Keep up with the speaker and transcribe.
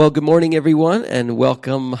Well, good morning, everyone, and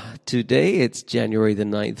welcome today. It's January the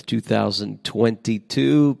 9th,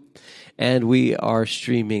 2022, and we are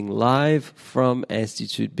streaming live from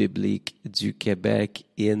Institut Biblique du Québec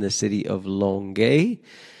in the city of Longueuil.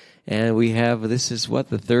 And we have, this is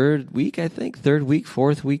the third week,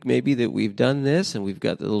 fourth week maybe that we've done this, and we've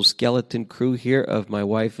got the little skeleton crew here of my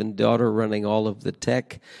wife and daughter running all of the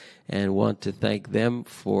tech, and want to thank them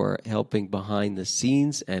for helping behind the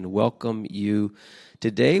scenes and welcome you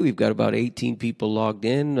today. We've got about 18 people logged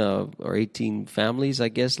in, or 18 families, I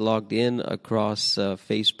guess, logged in across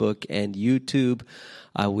Facebook and YouTube.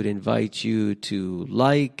 I would invite you to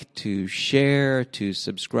like, to share, to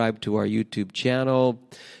subscribe to our YouTube channel,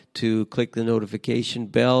 to click the notification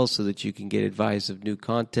bell so that you can get advised of new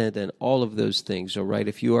content and all of those things, all right?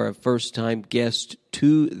 If you are a first-time guest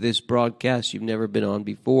to this broadcast, you've never been on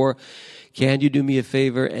before, can you do me a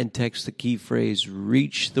favor and text the key phrase,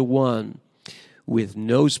 reach the one, with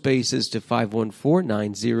no spaces to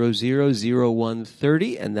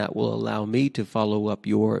 514-900-0130, and that will allow me to follow up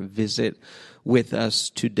your visit with us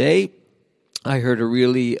today. I heard a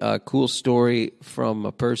really cool story from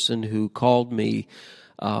a person who called me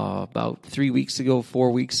about 4 weeks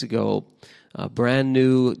ago, brand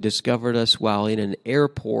new, discovered us while in an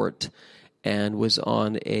airport, and was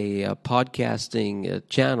on a podcasting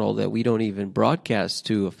channel that we don't even broadcast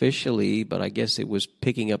to officially, but I guess it was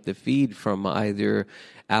picking up the feed from either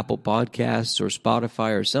Apple Podcasts or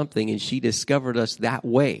Spotify or something, and she discovered us that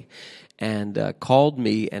way and called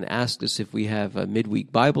me and asked us if we have a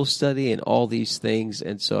midweek Bible study and all these things,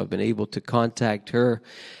 and so I've been able to contact her.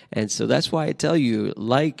 And so that's why I tell you,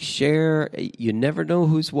 like, share. You never know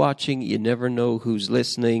who's watching. You never know who's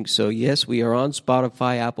listening. So, yes, we are on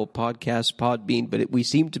Spotify, Apple Podcasts, Podbean, but we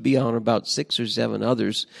seem to be on about 6 or 7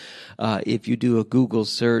 others. If you do a Google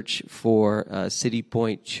search for City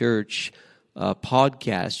Point Church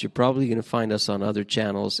podcast, you're probably going to find us on other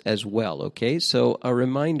channels as well, okay? So a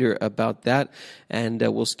reminder about that, and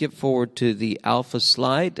we'll skip forward to the Alpha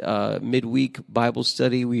slide. Midweek Bible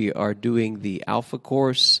study, we are doing the Alpha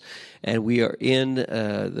course, and we are in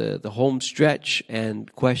the home stretch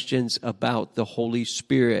and questions about the Holy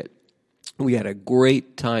Spirit. We had a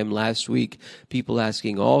great time last week, people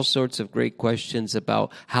asking all sorts of great questions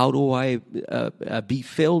about how do I be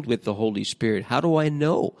filled with the Holy Spirit? How do I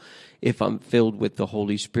know if I'm filled with the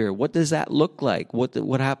Holy Spirit? What does that look like?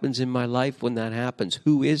 What happens in my life when that happens?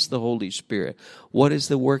 Who is the Holy Spirit? What is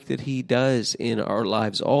the work that He does in our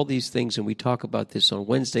lives? All these things, and we talk about this on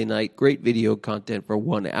Wednesday night. Great video content for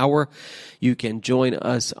 1 hour. You can join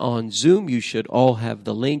us on Zoom. You should all have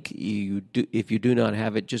the link. If you do not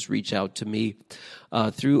have it, just reach out to me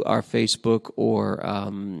through our Facebook or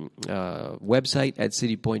website at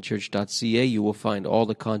citypointchurch.ca. You will find all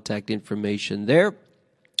the contact information there.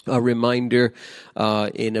 A reminder,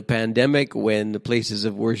 in a pandemic, when the places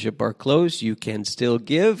of worship are closed, you can still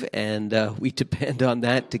give, and we depend on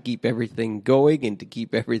that to keep everything going and to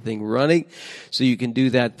keep everything running. So you can do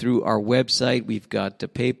that through our website. We've got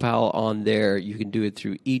PayPal on there. You can do it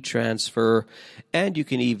through e-transfer, and you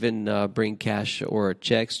can even bring cash or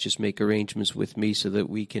checks. Just make arrangements with me so that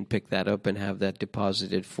we can pick that up and have that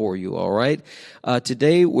deposited for you, all right?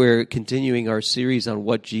 Today, we're continuing our series on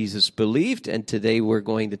what Jesus believed, and today we're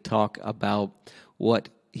going to talk about what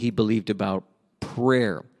He believed about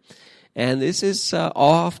prayer. And this is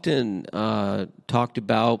often talked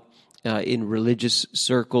about in religious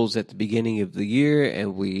circles at the beginning of the year,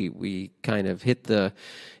 and we kind of hit the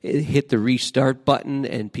restart button,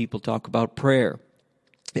 and people talk about prayer.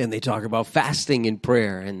 And they talk about fasting and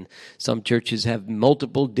prayer, and some churches have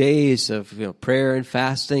multiple days of prayer and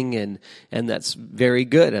fasting, and that's very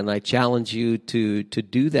good. And I challenge you to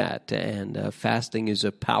do that. And fasting is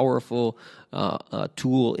a powerful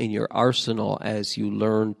tool in your arsenal as you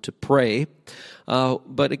learn to pray.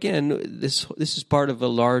 But again, this is part of a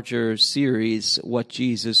larger series, What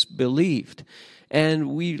Jesus Believed.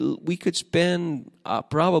 And we could spend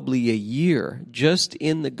probably a year just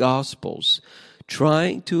in the Gospels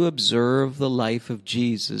trying to observe the life of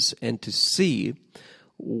Jesus and to see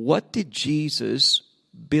what did Jesus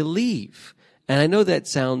believe. And I know that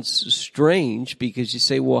sounds strange because you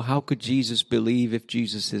say, well, how could Jesus believe if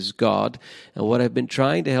Jesus is God? And what I've been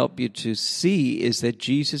trying to help you to see is that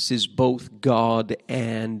Jesus is both God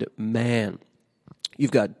and man. You've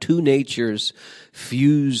got two natures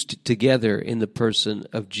fused together in the person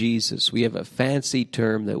of Jesus. We have a fancy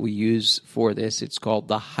term that we use for this. It's called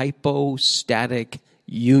the hypostatic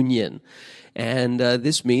union. And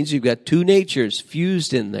this means you've got two natures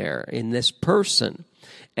fused in there, in this person.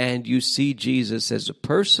 And you see Jesus as a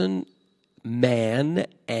person man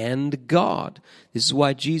and God. This is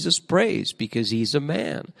why Jesus prays, because he's a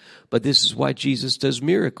man. But this is why Jesus does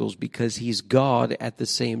miracles, because he's God at the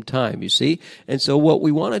same time, you see? And so what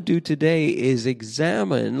we want to do today is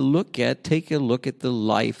take a look at the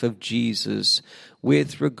life of Jesus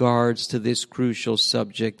with regards to this crucial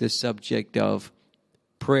subject, the subject of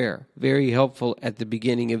prayer. Very helpful at the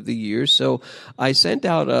beginning of the year. So I sent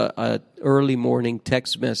out a early morning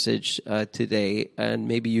text message today, and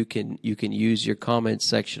maybe you can use your comments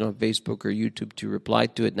section on Facebook or YouTube to reply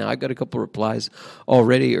to it. Now I got a couple replies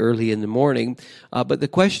already early in the morning, but the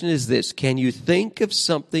question is this: can you think of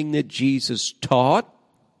something that Jesus taught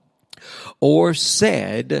or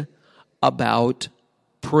said about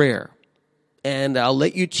prayer? And I'll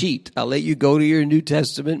let you cheat. I'll let you go to your New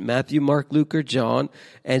Testament, Matthew, Mark, Luke, or John,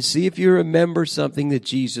 and see if you remember something that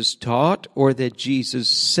Jesus taught or that Jesus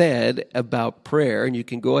said about prayer. And you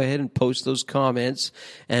can go ahead and post those comments,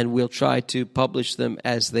 and we'll try to publish them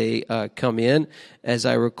as they come in. As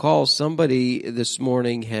I recall, somebody this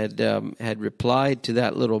morning had replied to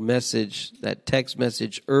that little message, that text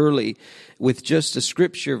message early, with just a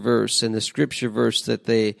scripture verse, and the scripture verse that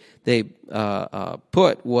they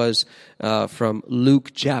put was from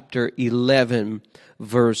Luke chapter 11,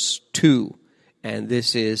 verse 2. And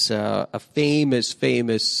this is a famous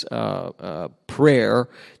prayer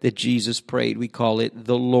that Jesus prayed. We call it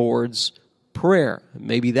the Lord's Prayer.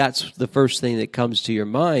 Maybe that's the first thing that comes to your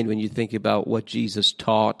mind when you think about what Jesus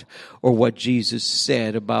taught or what Jesus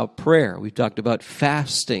said about prayer. We've talked about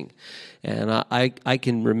fasting. And I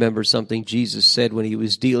can remember something Jesus said when he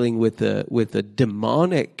was dealing with a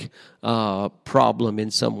demonic problem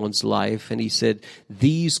in someone's life. And he said,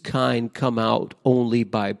 these kind come out only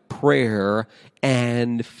by prayer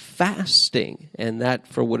and fasting. And that,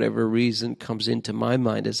 for whatever reason, comes into my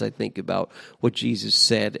mind as I think about what Jesus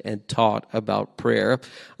said and taught about prayer.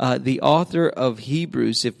 The author of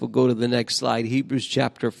Hebrews, if we'll go to the next slide, Hebrews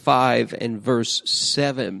chapter 5 and verse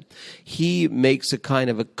 7, he makes a kind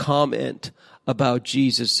of a comment about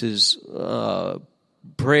Jesus's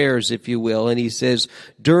prayers, if you will, and he says,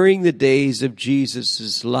 during the days of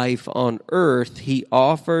Jesus' life on earth, he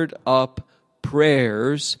offered up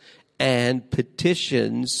prayers and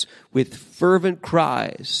petitions with fervent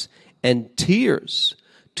cries and tears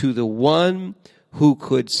to the one who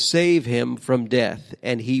could save him from death.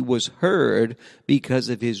 And he was heard because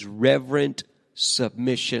of his reverent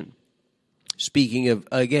submission. Speaking of,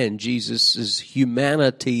 again, Jesus'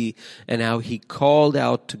 humanity and how he called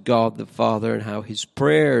out to God the Father and how his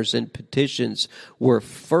prayers and petitions were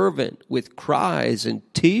fervent with cries and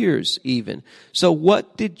tears even. So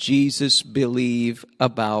what did Jesus believe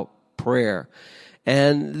about prayer?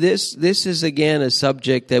 And this is again a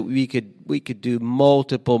subject that we could do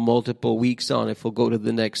multiple weeks on if we'll go to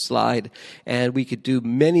the next slide, and we could do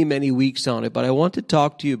many weeks on it. But I want to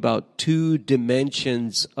talk to you about two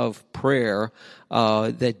dimensions of prayer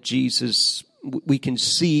that we can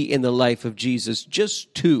see in the life of Jesus.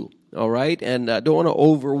 Just two. All right, and I don't want to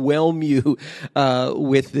overwhelm you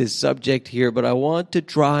with this subject here, but I want to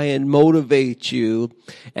try and motivate you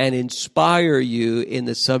and inspire you in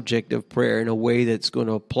the subject of prayer in a way that's going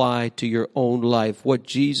to apply to your own life, what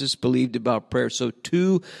Jesus believed about prayer. So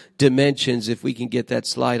two dimensions, if we can get that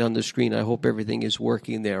slide on the screen. I hope everything is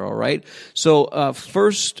working there, all right? So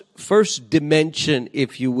first dimension,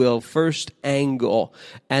 if you will, first angle,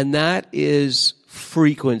 and that is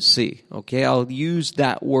frequency. Okay, I'll use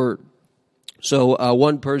that word. So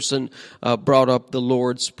one person brought up the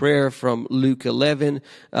Lord's Prayer from Luke 11.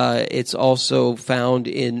 It's also found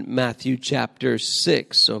in Matthew chapter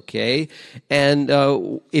 6, okay? And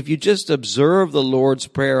if you just observe the Lord's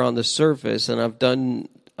Prayer on the surface, and I've done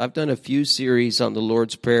a few series on the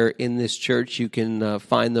Lord's Prayer in this church. You can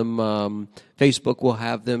find them. Facebook will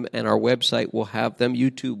have them, and our website will have them.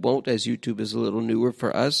 YouTube won't, as YouTube is a little newer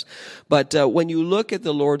for us. But when you look at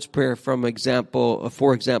the Lord's Prayer, for example,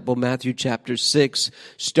 Matthew chapter 6,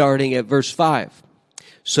 starting at verse 5.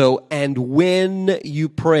 So, and when you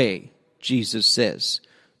pray, Jesus says,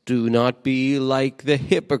 do not be like the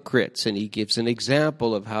hypocrites. And he gives an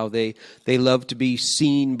example of how they love to be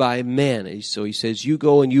seen by men. And so he says, you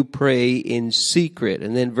go and you pray in secret.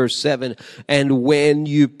 And then verse 7, and when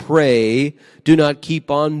you pray, do not keep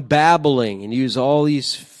on babbling and use all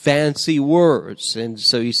these fancy words. And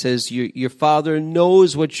so he says, your Father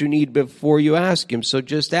knows what you need before you ask him. So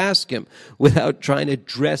just ask him without trying to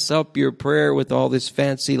dress up your prayer with all this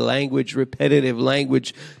fancy language, repetitive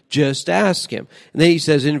language. Just ask him. And then he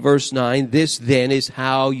says in verse 9, this then is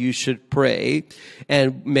how you should pray.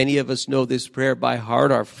 And many of us know this prayer by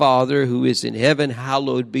heart. Our Father who is in heaven,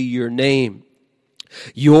 hallowed be your name.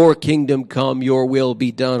 Your kingdom come, your will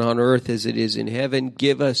be done on earth as it is in heaven.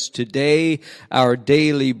 Give us today our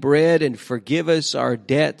daily bread, and forgive us our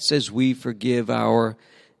debts as we forgive our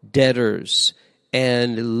debtors.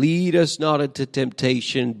 And lead us not into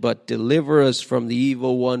temptation, but deliver us from the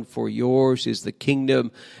evil one. For yours is the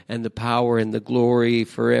kingdom and the power and the glory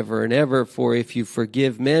forever and ever. For if you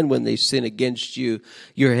forgive men when they sin against you,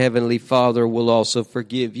 your heavenly Father will also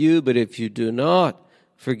forgive you. But if you do not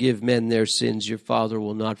forgive men their sins, your Father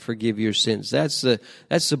will not forgive your sins. That's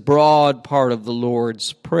the broad part of the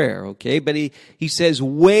Lord's Prayer, okay? But he says,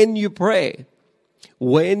 when you pray,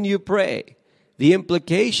 the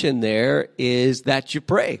implication there is that you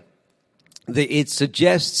pray. It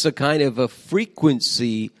suggests a kind of a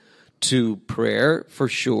frequency to prayer, for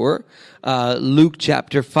sure. Luke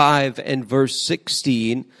chapter 5 and verse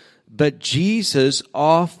 16, but Jesus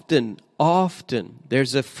often,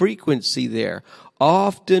 there's a frequency there,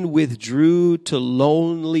 often withdrew to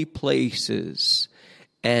lonely places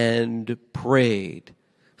and prayed.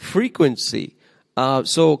 Frequency.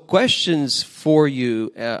 So questions for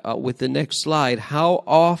you with the next slide. How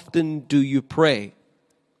often do you pray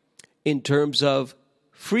in terms of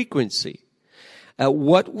frequency?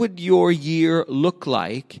 What would your year look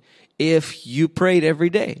like if you prayed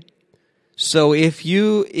every day? So if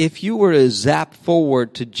you were to zap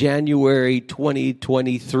forward to January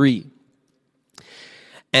 2023,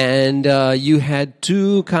 and you had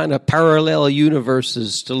two kind of parallel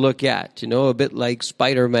universes to look at, a bit like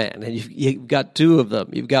Spider-Man. And you've got two of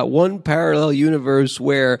them. You've got one parallel universe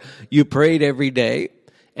where you prayed every day,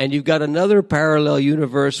 and you've got another parallel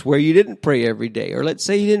universe where you didn't pray every day. Or let's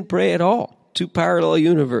say you didn't pray at all. Two parallel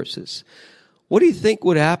universes. What do you think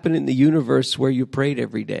would happen in the universe where you prayed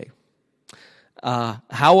every day?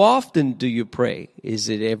 How often do you pray? Is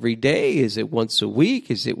it every day? Is it once a week?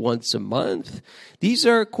 Is it once a month? These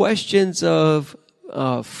are questions of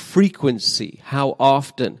frequency. How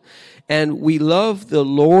often? And we love the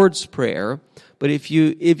Lord's Prayer, but if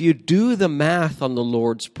you do the math on the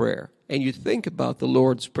Lord's Prayer and you think about the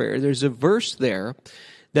Lord's Prayer, there's a verse there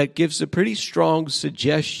that gives a pretty strong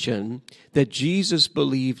suggestion that Jesus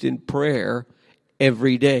believed in prayer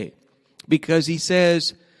every day, because he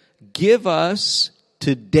says, give us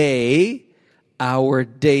today our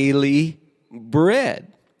daily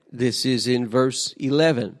bread. This is in verse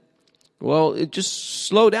 11. Well, just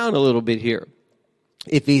slow down a little bit here.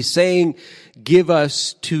 If he's saying, give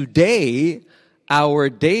us today our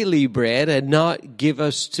daily bread and not give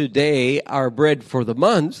us today our bread for the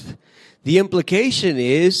month, the implication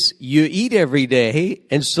is you eat every day,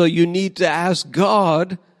 and so you need to ask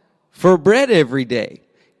God for bread every day.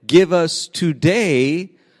 Give us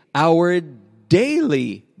today our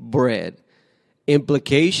daily bread.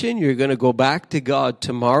 Implication, you're going to go back to God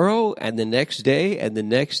tomorrow and the next day and the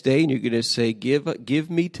next day, and you're going to say, give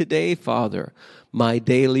me today, Father, my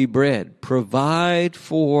daily bread. Provide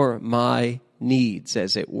for my needs,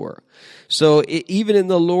 as it were. So even in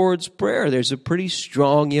the Lord's Prayer, there's a pretty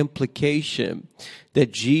strong implication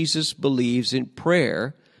that Jesus believes in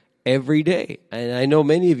prayer every day. And I know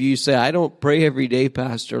many of you say, I don't pray every day,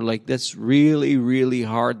 Pastor. Like, that's really, really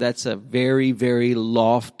hard. That's a very, very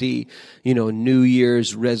lofty, New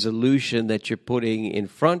Year's resolution that you're putting in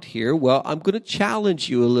front here. Well, I'm going to challenge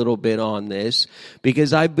you a little bit on this,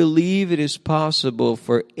 because I believe it is possible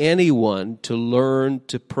for anyone to learn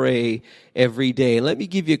to pray every day. Let me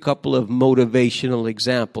give you a couple of motivational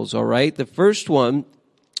examples, all right? The first one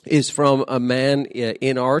is from a man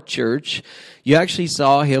in our church. You actually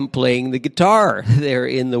saw him playing the guitar there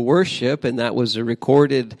in the worship, and that was a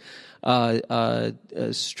recorded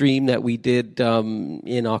stream that we did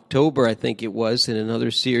in October, I think it was, in another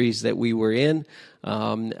series that we were in.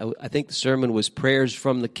 I think the sermon was Prayers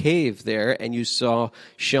from the Cave there, and you saw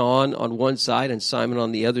Sean on one side and Simon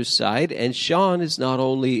on the other side. And Sean is not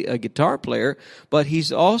only a guitar player, but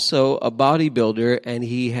he's also a bodybuilder, and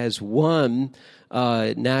he has won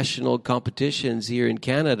national competitions here in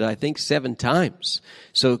Canada, I think 7 times.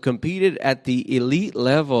 So competed at the elite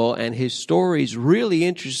level, and his story is really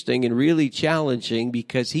interesting and really challenging,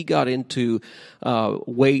 because he got into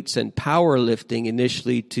weights and powerlifting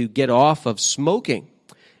initially to get off of smoking,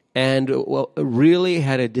 and really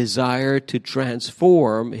had a desire to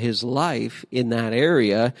transform his life in that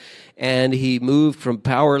area. And he moved from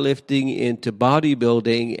powerlifting into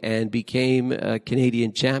bodybuilding and became a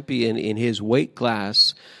Canadian champion in his weight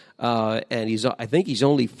class. And I think he's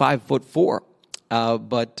only 5'4".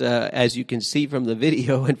 But as you can see from the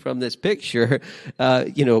video and from this picture,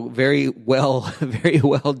 very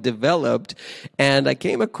well developed. And I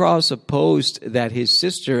came across a post that his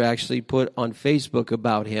sister actually put on Facebook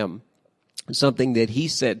about him. something that he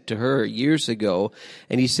said to her years ago.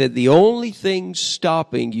 And he said, the only thing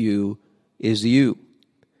stopping you is you.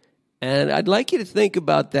 And I'd like you to think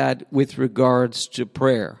about that with regards to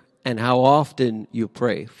prayer and how often you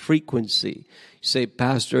pray, frequency. You say,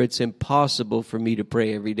 Pastor, it's impossible for me to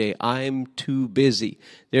pray every day. I'm too busy.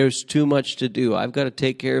 There's too much to do. I've got to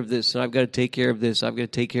take care of this, and I've got to take care of this. I've got to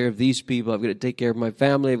take care of these people. I've got to take care of my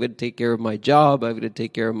family. I've got to take care of my job. I've got to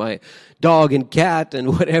take care of my dog and cat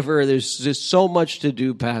and whatever. There's just so much to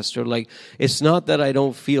do, Pastor. Like, it's not that I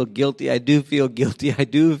don't feel guilty. I do feel guilty. I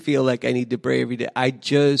do feel like I need to pray every day. I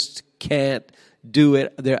just can't do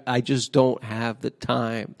it. I just don't have the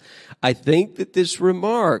time. I think that this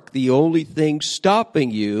remark, the only thing stopping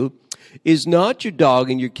you, is not your dog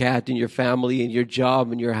and your cat and your family and your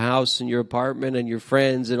job and your house and your apartment and your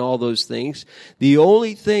friends and all those things. The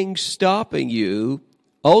only thing stopping you,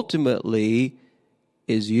 ultimately,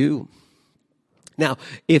 is you. Now,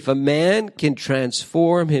 if a man can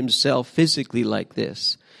transform himself physically like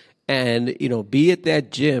this, and, be at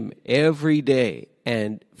that gym every day,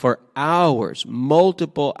 and for hours,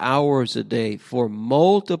 multiple hours a day, for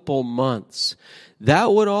multiple months,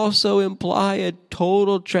 that would also imply a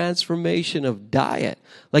total transformation of diet.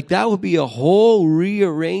 Like, that would be a whole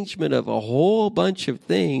rearrangement of a whole bunch of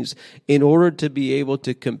things in order to be able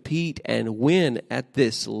to compete and win at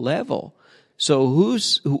this level. So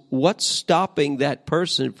what's stopping that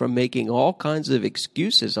person from making all kinds of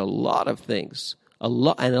excuses? A lot of things.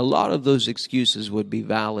 And a lot of those excuses would be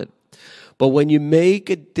valid. But when you make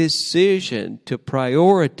a decision to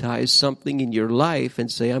prioritize something in your life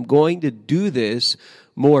and say, I'm going to do this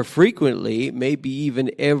more frequently, maybe even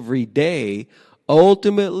every day,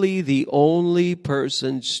 ultimately the only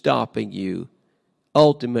person stopping you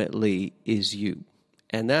ultimately is you.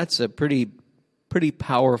 And that's a pretty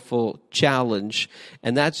powerful challenge,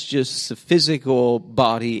 and that's just the physical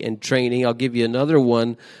body and training. I'll give you another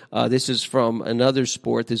one. This is from another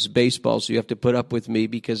sport. This is baseball, so you have to put up with me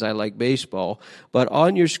because I like baseball. But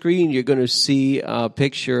on your screen, you're going to see a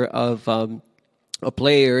picture of a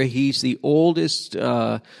player. He's the oldest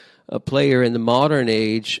player in the modern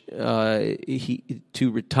age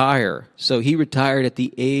to retire. So he retired at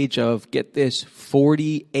the age of, get this,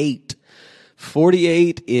 48.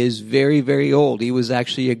 48 is very, very old. He was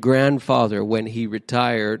actually a grandfather when he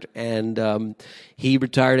retired, and he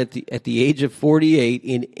retired at the age of 48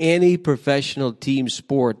 in any professional team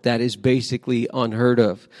sport. That is basically unheard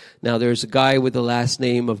of. Now, there's a guy with the last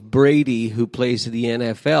name of Brady who plays in the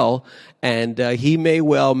NFL, and he may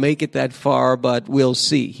well make it that far, but we'll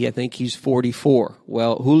see. I think he's 44.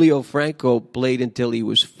 Well, Julio Franco played until he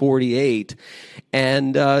was 48,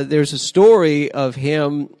 and there's a story of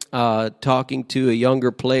him talking to a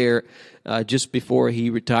younger player just before he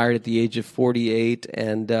retired at the age of 48,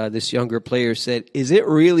 and this younger player said, is it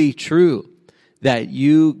really true that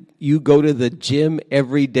you go to the gym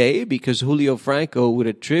every day? Because Julio Franco would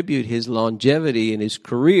attribute his longevity in his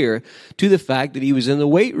career to the fact that he was in the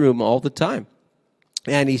weight room all the time.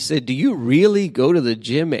 And he said, do you really go to the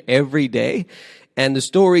gym every day? And the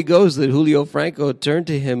story goes that Julio Franco turned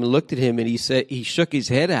to him and looked at him, and he said, he shook his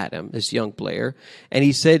head at him, this young player, and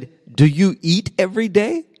he said, do you eat every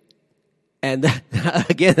day? And that,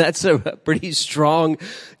 again, that's a pretty strong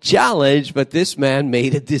challenge, but this man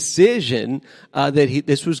made a decision that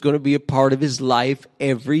this was going to be a part of his life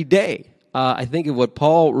every day. I think of what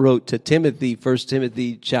Paul wrote to Timothy, 1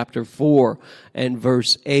 Timothy chapter 4 and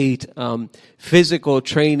verse 8. Physical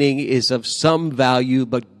training is of some value,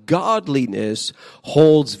 but godliness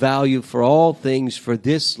holds value for all things, for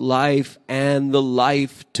this life and the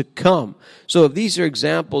life to come. So if these are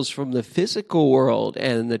examples from the physical world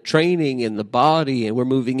and the training in the body, and we're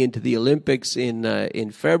moving into the Olympics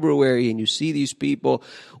in February, and you see these people,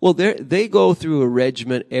 well, they go through a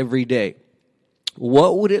regimen every day.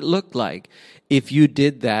 What would it look like if you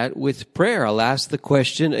did that with prayer? I'll ask the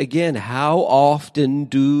question again. How often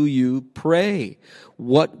do you pray?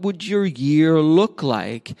 What would your year look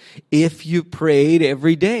like if you prayed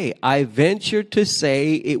every day? I venture to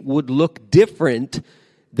say it would look different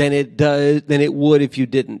than it would if you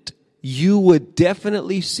didn't. You would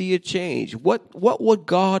definitely see a change. What would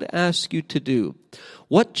God ask you to do?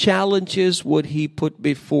 What challenges would he put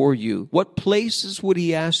before you? What places would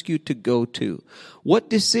he ask you to go to? What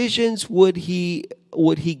decisions would he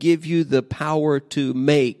give you the power to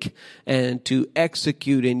make and to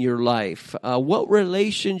execute in your life? What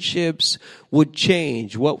relationships would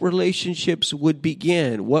change? What relationships would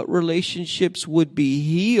begin? What relationships would be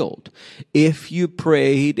healed if you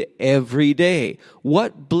prayed every day?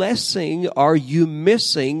 What blessing are you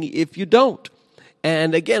missing if you don't?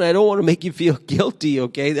 And again, I don't want to make you feel guilty,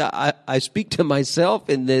 okay? I speak to myself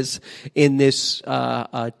in this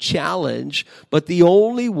challenge, but the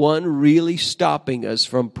only one really stopping us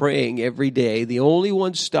from praying every day, the only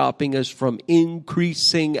one stopping us from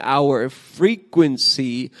increasing our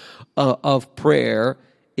frequency of prayer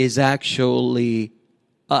is actually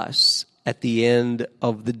us at the end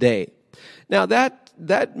of the day. Now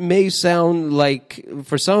that may sound like,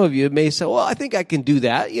 for some of you, it may say, well, I think I can do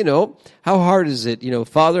that. How hard is it?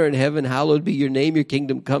 Father in heaven, hallowed be your name, your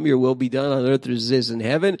kingdom come, your will be done on earth as it is in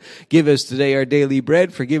heaven. Give us today our daily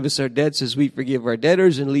bread. Forgive us our debts as we forgive our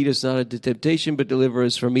debtors, and lead us not into temptation, but deliver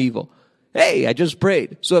us from evil. Hey, I just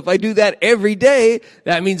prayed. So if I do that every day,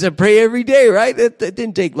 that means I pray every day, right? That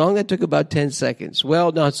didn't take long. That took about 10 seconds.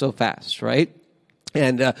 Well, not so fast, right?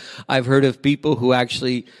 And I've heard of people who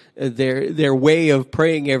actually, their way of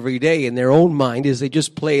praying every day in their own mind is they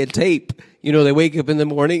just play a tape. They wake up in the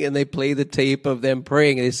morning and they play the tape of them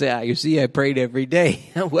praying, and they say, you see, I prayed every day.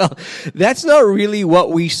 Well, that's not really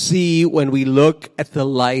what we see when we look at the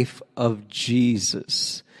life of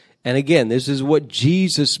Jesus. And again, this is what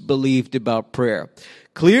Jesus believed about prayer.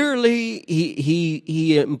 Clearly,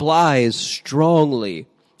 he implies strongly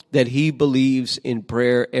that he believes in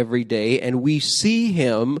prayer every day. And we see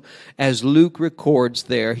him, as Luke records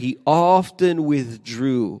there, he often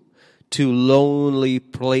withdrew to lonely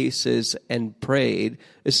places and prayed.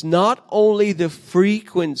 It's not only the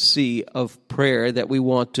frequency of prayer that we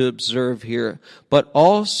want to observe here, but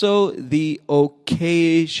also the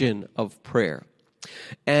occasion of prayer.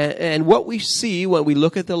 And what we see when we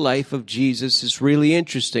look at the life of Jesus is really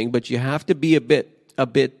interesting, but you have to be a bit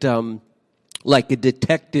like a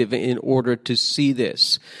detective in order to see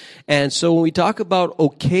this. And so when we talk about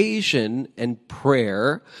occasion and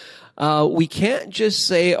prayer, we can't just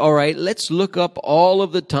say, all right, let's look up all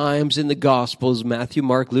of the times in the Gospels, Matthew,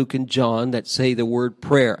 Mark, Luke, and John, that say the word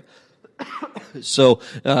prayer. So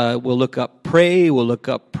we'll look up pray, we'll look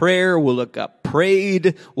up prayer, we'll look up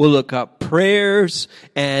prayed, we'll look up prayers,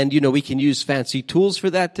 and we can use fancy tools for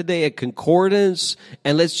that today, a concordance,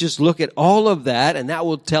 and let's just look at all of that, and that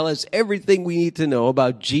will tell us everything we need to know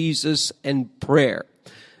about Jesus and prayer.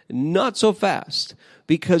 Not so fast,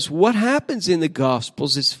 because what happens in the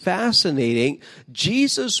Gospels is fascinating.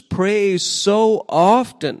 Jesus prays so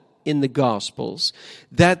often in the Gospels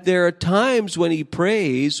that there are times when he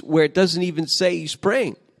prays where it doesn't even say he's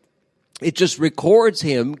praying. It just records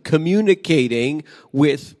him communicating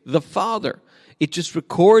with the Father. It just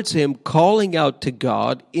records him calling out to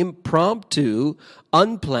God, impromptu,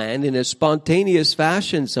 unplanned, in a spontaneous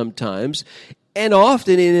fashion sometimes, and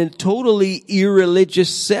often in a totally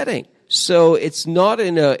irreligious setting. So it's not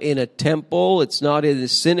in a temple, it's not in a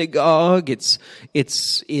synagogue,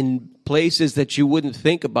 it's in places that you wouldn't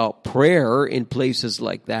think about prayer, in places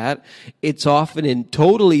like that. It's often in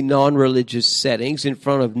totally non-religious settings, in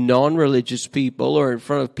front of non-religious people, or in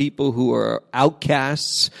front of people who are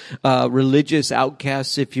outcasts, religious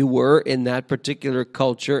outcasts, if you were, in that particular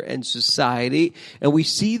culture and society. And we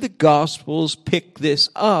see the Gospels pick this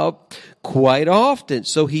up quite often.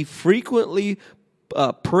 So he frequently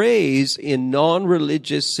praise in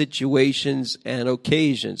non-religious situations and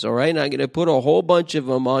occasions. All right, and I'm going to put a whole bunch of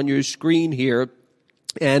them on your screen here.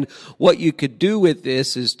 And what you could do with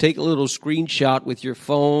this is take a little screenshot with your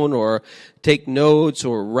phone, or take notes,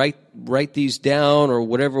 or write these down, or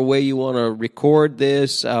whatever way you want to record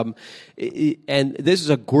this. And this is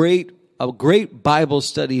a great Bible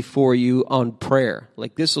study for you on prayer.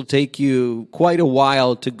 Like, this will take you quite a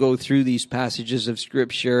while to go through these passages of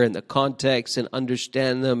Scripture and the context and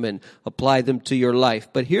understand them and apply them to your life.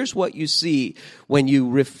 But here's what you see when you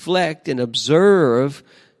reflect and observe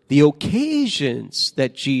the occasions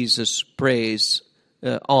that Jesus prays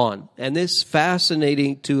on. And this is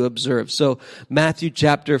fascinating to observe. So Matthew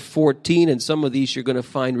chapter 14, and some of these you're going to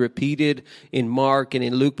find repeated in Mark and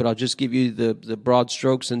in Luke, but I'll just give you the broad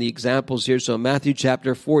strokes and the examples here. So Matthew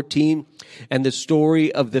chapter 14, and the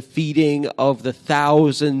story of the feeding of the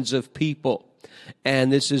thousands of people.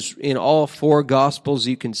 And this is in all four Gospels,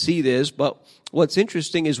 you can see this, but what's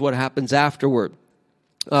interesting is what happens afterward.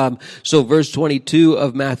 So verse 22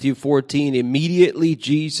 of Matthew 14, immediately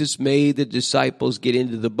Jesus made the disciples get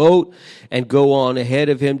into the boat and go on ahead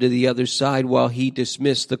of him to the other side while he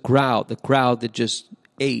dismissed the crowd that just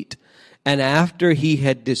ate. And after he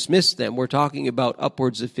had dismissed them, we're talking about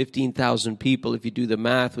upwards of 15,000 people, if you do the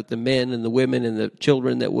math with the men and the women and the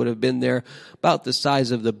children that would have been there, about the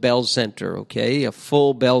size of the Bell Center, okay, a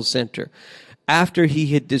full Bell Center. After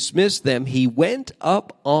he had dismissed them, he went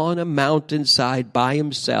up on a mountainside by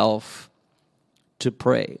himself to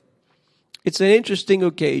pray. It's an interesting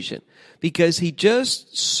occasion because he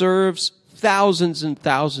just serves thousands and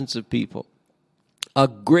thousands of people. A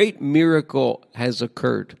great miracle has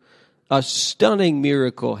occurred. A stunning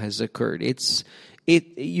miracle has occurred.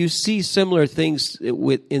 You see similar things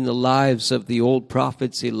in the lives of the old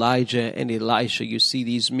prophets Elijah and Elisha. You see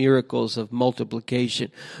these miracles of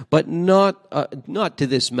multiplication, but not to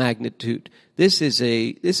this magnitude. This is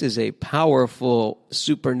a powerful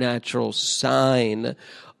supernatural sign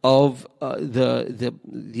of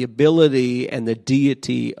the ability and the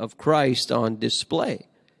deity of Christ on display.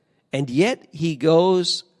 And yet he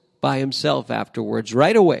goes by himself afterwards,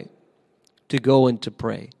 right away, to go and to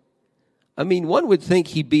pray. I mean, one would think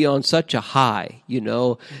he'd be on such a high,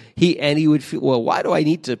 He would feel, well, why do I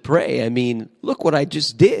need to pray? I mean, look what I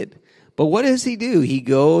just did. But what does he do? He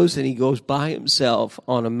goes by himself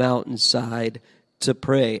on a mountainside to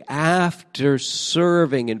pray after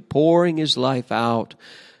serving and pouring his life out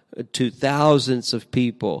to thousands of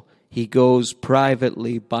people. He goes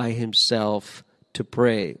privately by himself to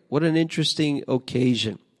pray. What an interesting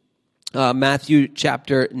occasion. Matthew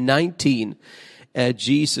chapter 19,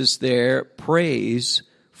 Jesus there prays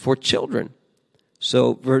for children.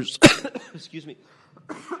 So verse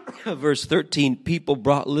 13, people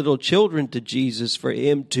brought little children to Jesus for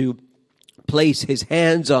him to place his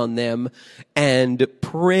hands on them and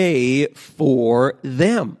pray for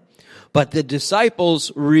them. But the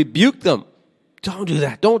disciples rebuked them. Don't do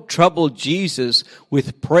that. Don't trouble Jesus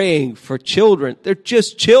with praying for children. They're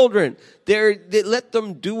just children. They let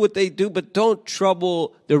them do what they do, but don't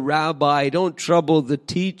trouble the rabbi. Don't trouble the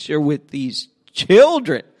teacher with these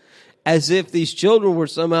children. As if these children were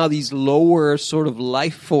somehow these lower sort of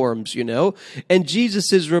life forms, And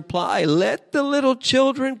Jesus' reply, let the little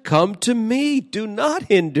children come to me. Do not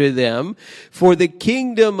hinder them, for the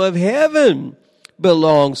kingdom of heaven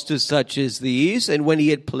belongs to such as these. And when he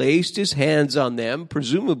had placed his hands on them,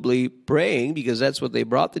 presumably praying, because that's what they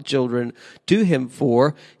brought the children to him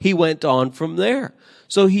for, he went on from there.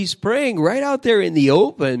 So he's praying right out there in the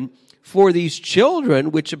open for these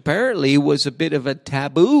children, which apparently was a bit of a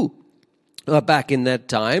taboo back in that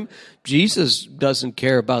time. Jesus doesn't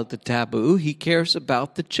care about the taboo. He cares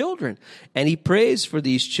about the children. And he prays for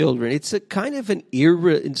these children. It's a kind of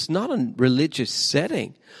it's not a religious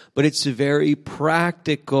setting, but it's a very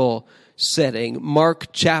practical setting. Mark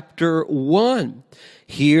chapter 1.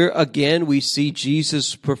 Here again we see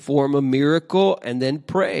Jesus perform a miracle and then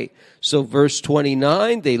pray. So verse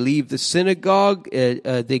 29, they leave the synagogue.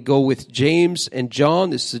 They go with James and John,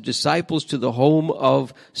 this is the disciples, to the home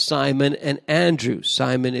of Simon and Andrew.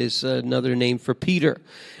 Simon is another name for Peter.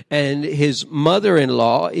 And his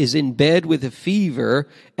mother-in-law is in bed with a fever,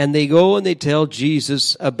 and they go and they tell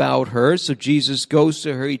Jesus about her. So Jesus goes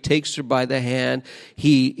to her, he takes her by the hand,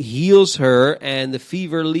 he heals her, and the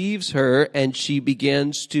fever leaves her, and she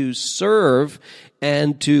begins to serve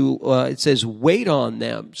and to, it says, wait on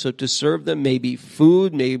them. So to serve them maybe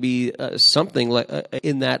food, maybe something like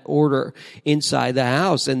in that order inside the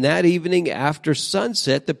house. And that evening after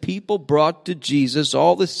sunset, the people brought to Jesus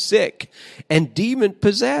all the sick and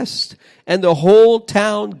demon-possessed. And the whole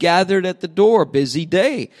town gathered at the door, busy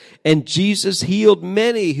day. And Jesus healed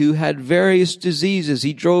many who had various diseases.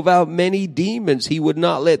 He drove out many demons. He would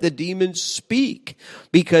not let the demons speak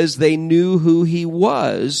because they knew who he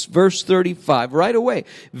was. Verse 35, right away.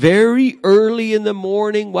 Very early in the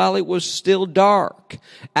morning while it was still dark.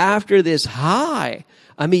 After this high,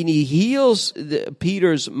 he heals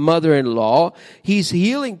Peter's mother-in-law. He's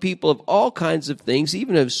healing people of all kinds of things,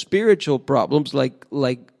 even of spiritual problems like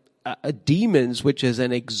demons, which is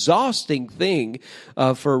an exhausting thing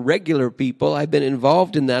for regular people. I've been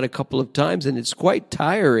involved in that a couple of times, and it's quite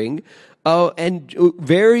tiring. And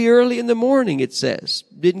very early in the morning, it says.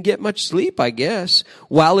 Didn't get much sleep, I guess.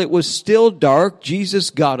 While it was still dark,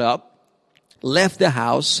 Jesus got up, left the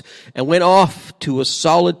house, and went off to a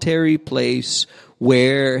solitary place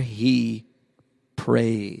where he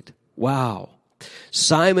prayed. Wow.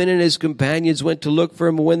 Simon and his companions went to look for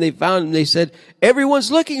him, and when they found him, they said,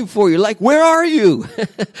 everyone's looking for you. Like, where are you?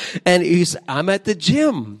 And he's, I'm at the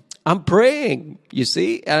gym. I'm praying, you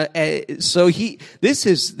see. So this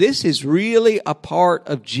is really a part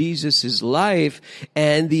of Jesus' life,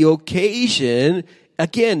 and the occasion,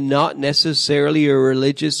 again, not necessarily a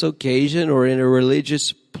religious occasion or in a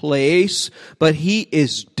religious place, but he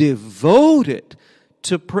is devoted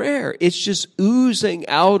to prayer. It's just oozing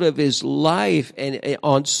out of his life, and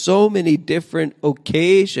on so many different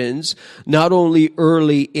occasions, not only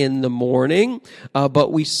early in the morning,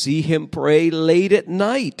 but we see him pray late at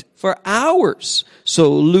night for hours.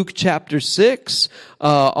 So Luke chapter 6,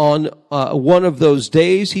 on one of those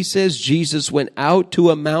days, he says, Jesus went out to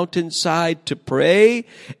a mountainside to pray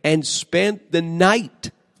and spent the night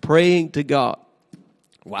praying to God.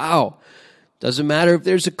 Wow. Doesn't matter if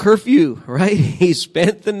there's a curfew, right? He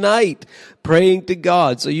spent the night praying to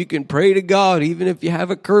God. So you can pray to God even if you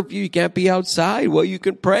have a curfew, you can't be outside. Well, you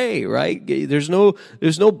can pray, right? There's no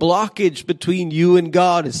blockage between you and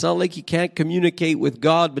God. It's not like you can't communicate with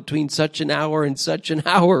God between such an hour and such an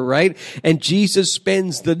hour, right? And Jesus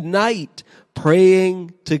spends the night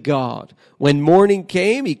praying to God. When morning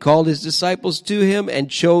came, he called his disciples to him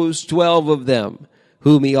and chose 12 of them,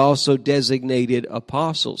 whom he also designated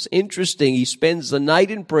apostles. Interesting, he spends the night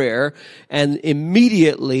in prayer, and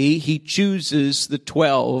immediately he chooses the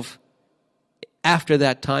 12 after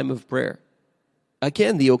that time of prayer.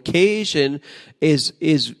 Again, the occasion is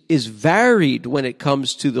varied when it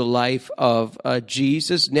comes to the life of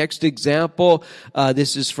Jesus. Next example,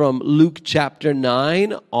 this is from Luke chapter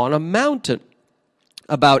 9, on a mountain.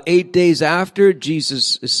 About 8 days after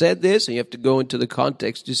Jesus said this, and you have to go into the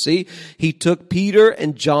context to see, he took Peter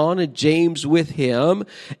and John and James with him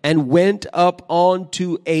and went up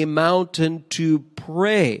onto a mountain to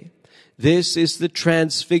pray. This is the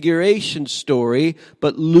transfiguration story,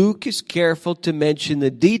 but Luke is careful to mention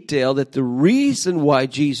the detail that the reason why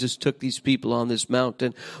Jesus took these people on this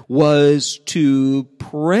mountain was to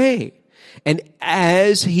pray. And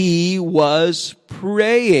as he was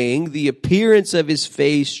praying, the appearance of his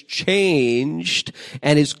face changed,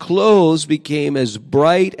 and his clothes became as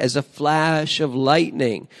bright as a flash of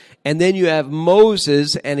lightning. And then you have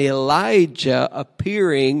Moses and Elijah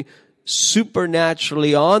appearing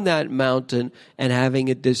supernaturally on that mountain and having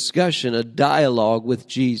a discussion, a dialogue with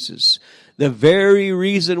Jesus. The very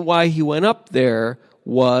reason why he went up there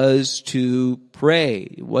was to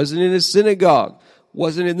pray. It wasn't in a synagogue,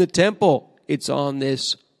 wasn't in the temple. It's on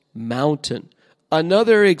this mountain.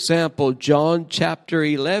 Another example, John chapter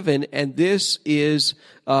 11, and this is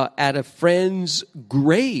at a friend's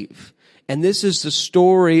grave. And this is the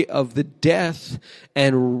story of the death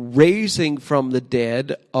and raising from the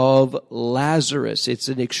dead of Lazarus. It's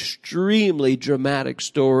an extremely dramatic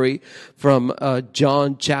story from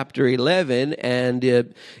John chapter 11.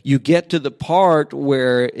 And you get to the part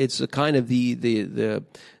where it's a kind of the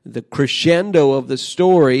crescendo of the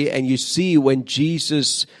story, and you see when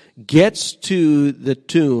Jesus gets to the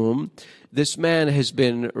tomb, this man has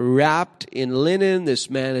been wrapped in linen. This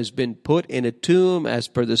man has been put in a tomb as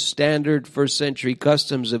per the standard first century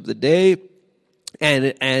customs of the day.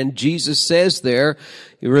 And Jesus says there,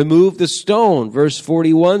 remove the stone. Verse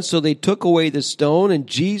 41, so they took away the stone, and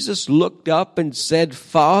Jesus looked up and said,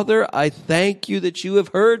 Father, I thank you that you have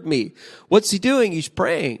heard me. What's he doing? He's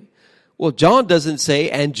praying. Well, John doesn't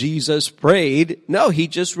say, and Jesus prayed. No, he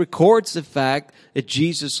just records the fact that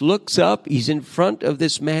Jesus looks up. He's in front of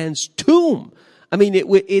this man's tomb. I mean,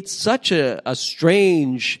 it's such a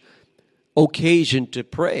strange occasion to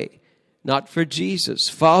pray. Not for Jesus.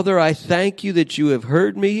 Father, I thank you that you have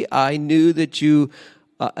heard me. I knew that you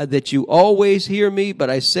always hear me,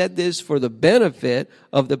 but I said this for the benefit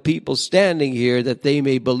of the people standing here, that they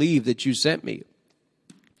may believe that you sent me.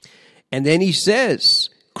 And then he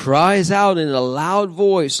cries out in a loud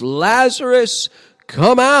voice, Lazarus,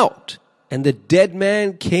 come out. And the dead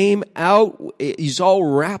man came out. He's all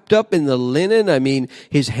wrapped up in the linen. I mean,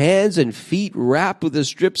 his hands and feet wrapped with the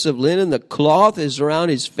strips of linen. The cloth is around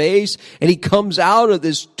his face. And he comes out of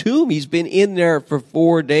this tomb. He's been in there for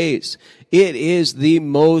 4 days. It is the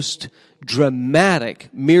most dramatic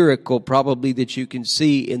miracle probably that you can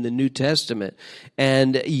see in the New Testament.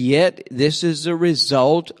 And yet this is a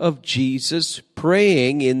result of Jesus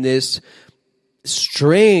praying in this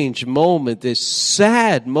strange moment, this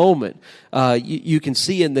sad moment. You can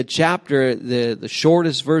see in the chapter, the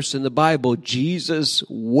shortest verse in the Bible, Jesus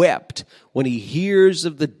wept. When he hears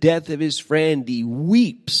of the death of his friend, he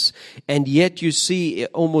weeps. And yet you see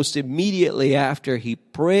almost immediately after, he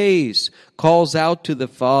prays, calls out to the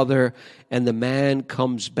Father, and the man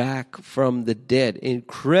comes back from the dead.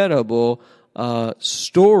 Incredible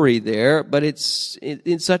story there, but it's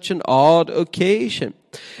in such an odd occasion.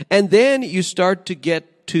 And then you start to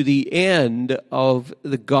get to the end of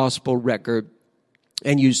the gospel record,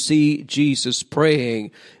 and you see Jesus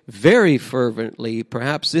praying very fervently.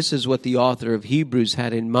 Perhaps this is what the author of Hebrews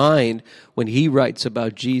had in mind when he writes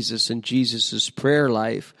about Jesus and Jesus' prayer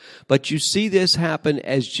life. But you see this happen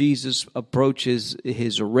as Jesus approaches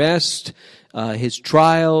his arrest, his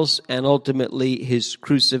trials, and ultimately his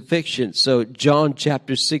crucifixion. So John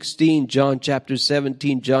chapter 16, John chapter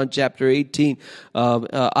 17, John chapter 18,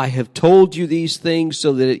 I have told you these things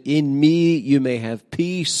so that in me you may have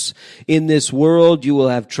peace. In this world you will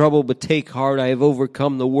have trouble, but take heart, I have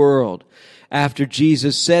overcome the world. After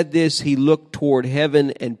Jesus said this, he looked toward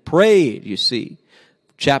heaven and prayed, you see.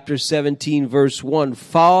 chapter 17, verse 1.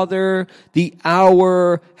 Father, the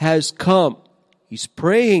hour has come. He's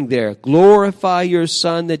praying there. Glorify your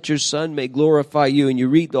Son, that your Son may glorify you. And you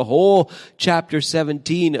read the whole chapter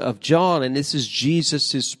 17 of John, and this is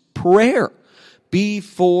Jesus' prayer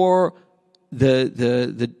before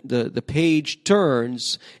the page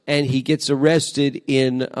turns and he gets arrested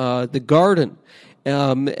in the garden.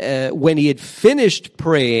 When he had finished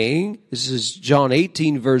praying, this is John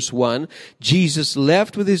 18 verse 1, Jesus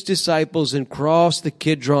left with his disciples and crossed the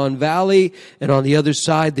Kidron Valley, and on the other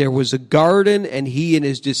side there was a garden, and he and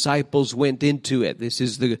his disciples went into it. This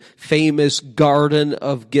is the famous Garden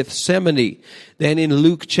of Gethsemane. Then in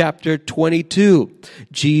Luke chapter 22,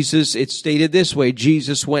 it's stated this way,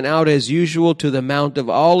 Jesus went out as usual to the Mount of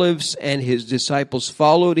Olives, and his disciples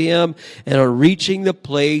followed him, and on reaching the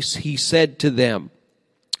place, he said to them,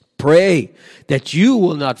 pray that you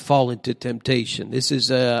will not fall into temptation. This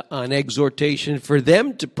is an exhortation for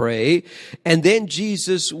them to pray. And then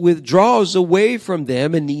Jesus withdraws away from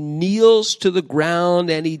them and he kneels to the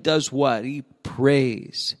ground and he does what? He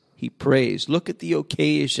prays. He prays. Look at the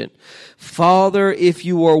occasion. Father, if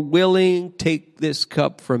you are willing, take this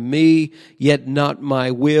cup from me, yet not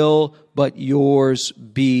my will, but yours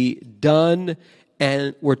be done.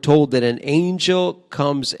 And we're told that an angel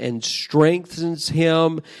comes and strengthens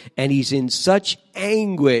him, and he's in such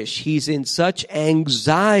anguish, he's in such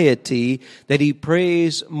anxiety that he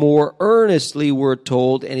prays more earnestly, we're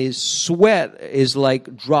told, and his sweat is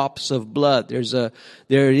like drops of blood.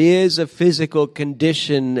 There is a physical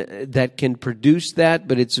condition that can produce that,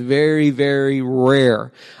 but it's very, very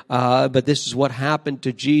rare. But this is what happened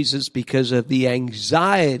to Jesus because of the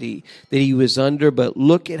anxiety that he was under. But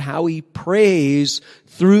look at how he prays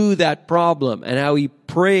through that problem and how he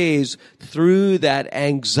prays through that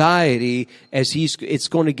anxiety as it's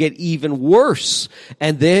going to get even worse.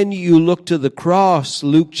 And then you look to the cross,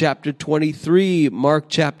 Luke chapter 23, Mark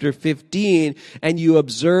chapter 15, and you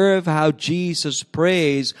observe how Jesus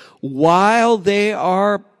prays while they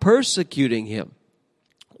are persecuting him,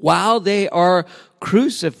 while they are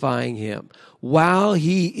crucifying him, while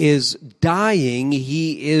he is dying,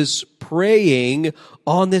 he is praying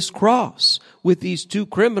on this cross with these two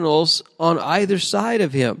criminals on either side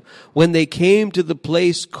of him. When they came to the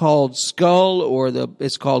place called Skull,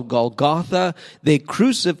 it's called Golgotha, they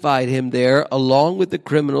crucified him there along with the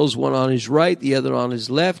criminals, one on his right, the other on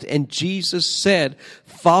his left. And Jesus said,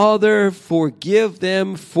 Father, forgive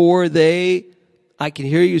them, for I can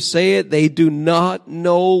hear you say it, they do not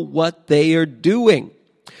know what they are doing.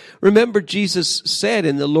 Remember, Jesus said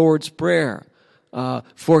in the Lord's Prayer,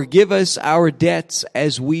 forgive us our debts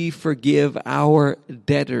as we forgive our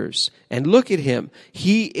debtors. And look at him.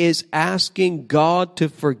 He is asking God to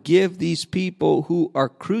forgive these people who are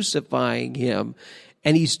crucifying him.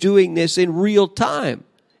 And he's doing this in real time.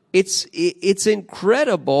 It's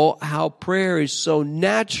incredible how prayer is so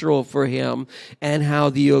natural for him and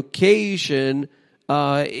how the occasion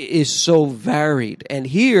is so varied. And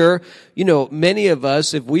here, many of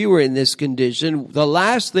us, if we were in this condition, the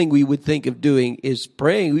last thing we would think of doing is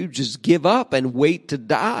praying. We would just give up and wait to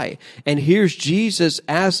die. And here's Jesus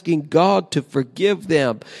asking God to forgive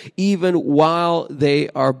them, even while they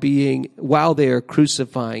are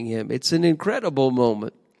crucifying him. It's an incredible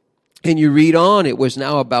moment. And you read on, it was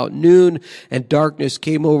now about noon, and darkness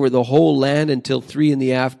came over the whole land until 3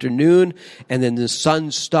 p.m. And then the sun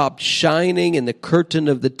stopped shining, and the curtain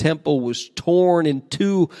of the temple was torn in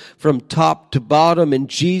two from top to bottom. And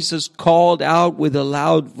Jesus called out with a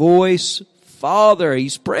loud voice, Father,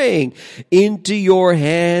 he's praying, into your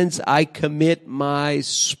hands I commit my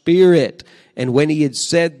spirit. And when he had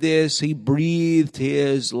said this, he breathed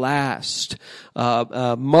his last.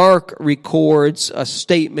 Mark records a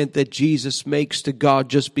statement that Jesus makes to God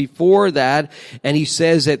just before that. And he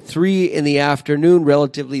says at 3 p.m,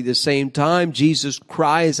 relatively the same time, Jesus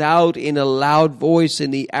cries out in a loud voice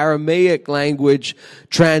in the Aramaic language,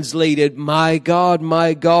 translated, my God,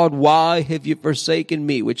 why have you forsaken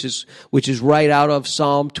me? Which is right out of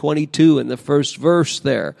Psalm 22 in the first verse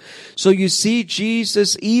there. So you see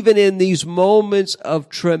Jesus, even in these moments of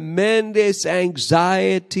tremendous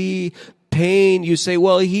anxiety, pain, you say,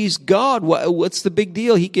 well, he's God. What's the big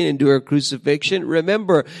deal? He can endure crucifixion.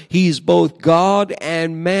 Remember, he's both God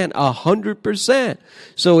and man, 100%.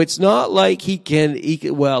 So it's not like he can,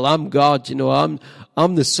 well, I'm God,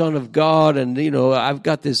 I'm the Son of God, and I've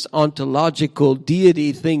got this ontological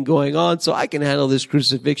deity thing going on, so I can handle this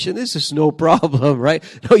crucifixion. This is no problem, right?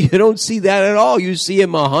 No, you don't see that at all. You see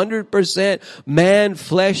him 100% man,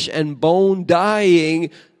 flesh and bone,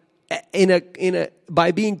 dying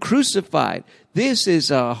by being crucified. This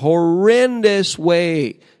is a horrendous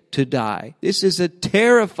way to die. This is a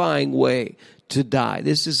terrifying way to die.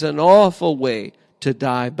 This is an awful way to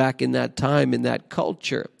die back in that time, in that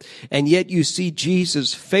culture. And yet you see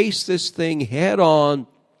Jesus face this thing head on,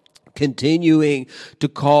 continuing to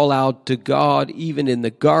call out to God, even in the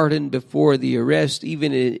garden before the arrest,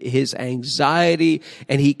 even in his anxiety.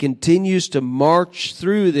 And he continues to march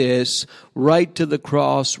through this right to the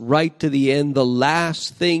cross, right to the end. The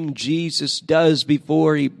last thing Jesus does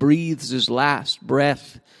before he breathes his last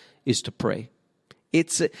breath is to pray.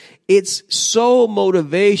 It's so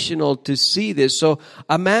motivational to see this. So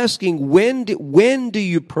I'm asking, when do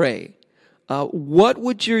you pray? What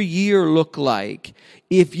would your year look like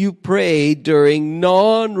if you prayed during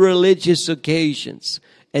non-religious occasions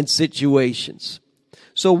and situations?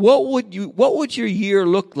 So what would your year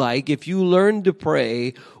look like if you learned to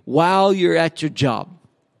pray while you're at your job?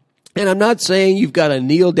 And I'm not saying you've got to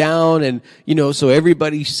kneel down and, so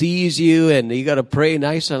everybody sees you, and you got to pray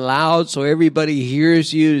nice and loud so everybody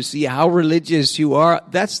hears you to see how religious you are.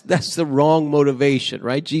 That's the wrong motivation,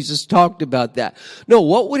 right? Jesus talked about that. No,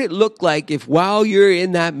 what would it look like if while you're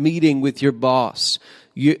in that meeting with your boss,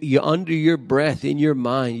 you under your breath, in your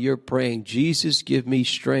mind, you're praying, Jesus, give me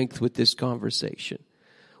strength with this conversation?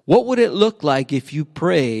 What would it look like if you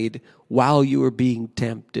prayed while you were being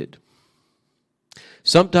tempted?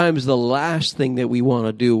 Sometimes the last thing that we want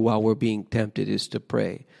to do while we're being tempted is to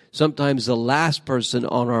pray. Sometimes the last person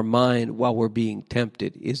on our mind while we're being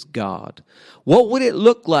tempted is God. What would it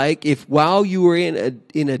look like if while you were in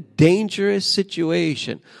a dangerous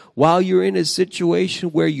situation, while you're in a situation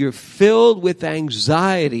where you're filled with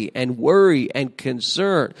anxiety and worry and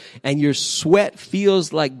concern, and your sweat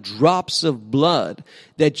feels like drops of blood,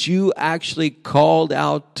 that you actually called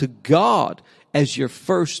out to God as your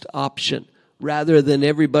first option? Rather than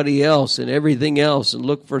everybody else and everything else and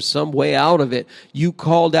look for some way out of it, you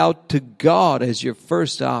called out to God as your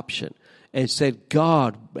first option and said,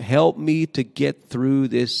 God, help me to get through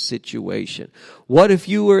this situation. What if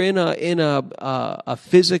you were in a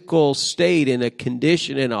physical state, in a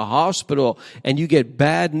condition, in a hospital, and you get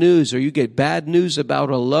bad news, or you get bad news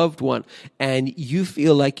about a loved one, and you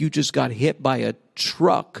feel like you just got hit by a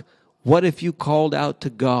truck? What if you called out to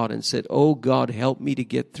God and said, oh God, help me to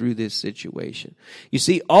get through this situation? You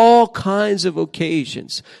see, all kinds of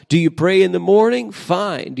occasions. Do you pray in the morning?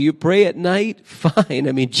 Fine. Do you pray at night? Fine.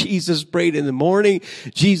 I mean, Jesus prayed in the morning.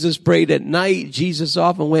 Jesus prayed at night. Jesus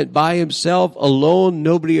often went by himself, alone,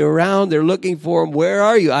 nobody around. They're looking for him. Where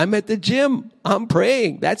are you? I'm at the gym. I'm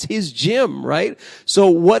praying. That's his gym, right? So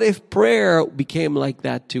what if prayer became like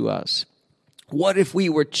that to us? What if we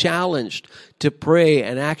were challenged to pray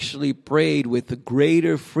and actually prayed with a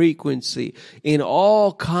greater frequency in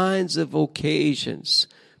all kinds of occasions?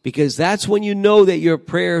 Because that's when you know that your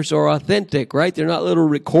prayers are authentic, right? They're not little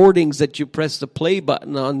recordings that you press the play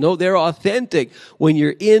button on. No, they're authentic when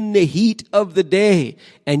you're in the heat of the day,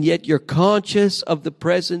 and yet you're conscious of the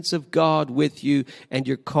presence of God with you, and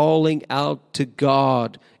you're calling out to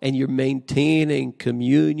God, and you're maintaining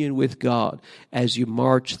communion with God as you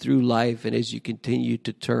march through life and as you continue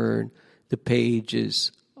to turn the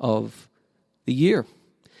pages of the year.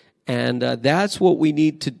 And that's what we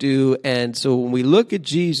need to do. And so when we look at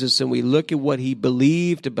Jesus and we look at what he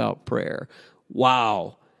believed about prayer,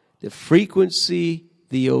 wow, the frequency,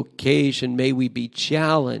 the occasion, may we be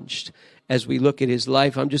challenged as we look at his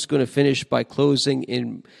life. I'm just going to finish by closing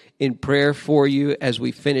in prayer for you as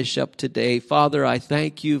we finish up today. Father, I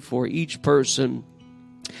thank you for each person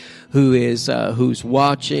who's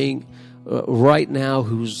watching right now,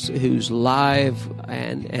 who's live,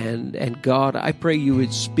 and God, I pray you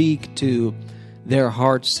would speak to their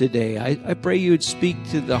hearts today. I pray you would speak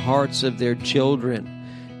to the hearts of their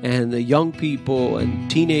children and the young people and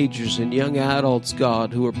teenagers and young adults,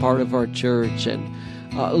 God, who are part of our church. And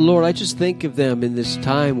Lord, I just think of them in this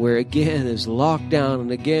time where, again, there's lockdown,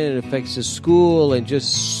 and again, it affects the school, and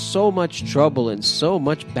just so much trouble and so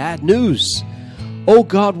much bad news. Oh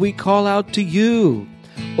God, we call out to you.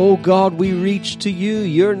 Oh God, we reach to you.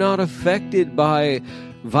 You're not affected by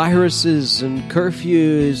viruses and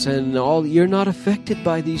curfews and all. You're not affected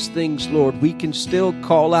by these things, Lord. We can still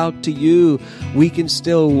call out to you. We can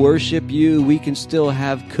still worship you. We can still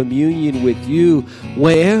have communion with you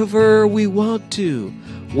whenever we want to,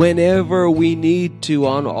 whenever we need to,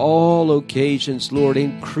 on all occasions. Lord,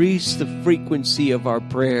 increase the frequency of our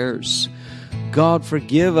prayers. God,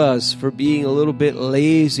 forgive us for being a little bit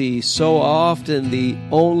lazy. So often the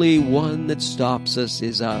only one that stops us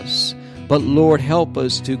is us. But Lord, help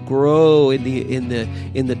us to grow in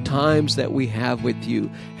the times that we have with you.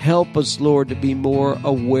 Help us, Lord, to be more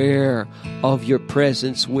aware of your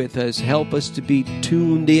presence with us. Help us to be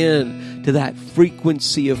tuned in to that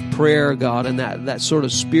frequency of prayer, God, and that sort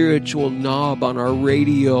of spiritual knob on our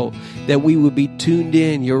radio, that we would be tuned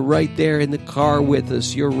in. You're right there in the car with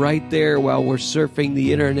us. You're right there while we're surfing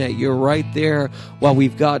the internet. You're right there while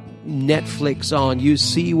we've got Netflix on. You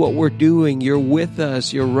see what we're doing. You're with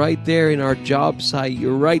us. You're right there in our job site.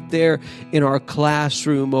 You're right there in our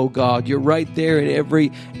classroom, oh God. You're right there in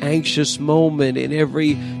every anxious moment, in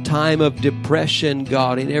every time of depression,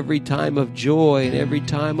 God, in every time of joy, in every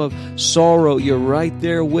time of sorrow. You're right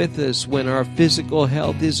there with us when our physical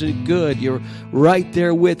health isn't good. You're right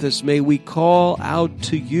there with us. May we call out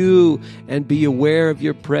to you and be aware of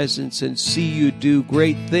your presence and see you do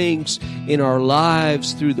great things in our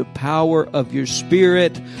lives through the power of your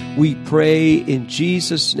Spirit. We pray in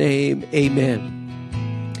Jesus' name. Amen.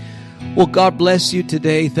 Well, God bless you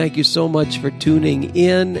today. Thank you so much for tuning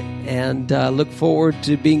in, and look forward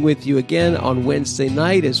to being with you again on Wednesday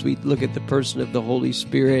night as we look at the person of the Holy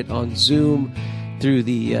Spirit on Zoom through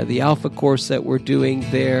the Alpha course that we're doing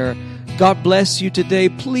there. God bless you today.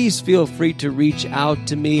 Please feel free to reach out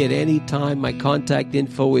to me at any time. My contact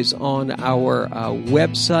info is on our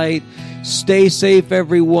website. Stay safe,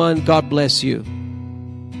 everyone. God bless you.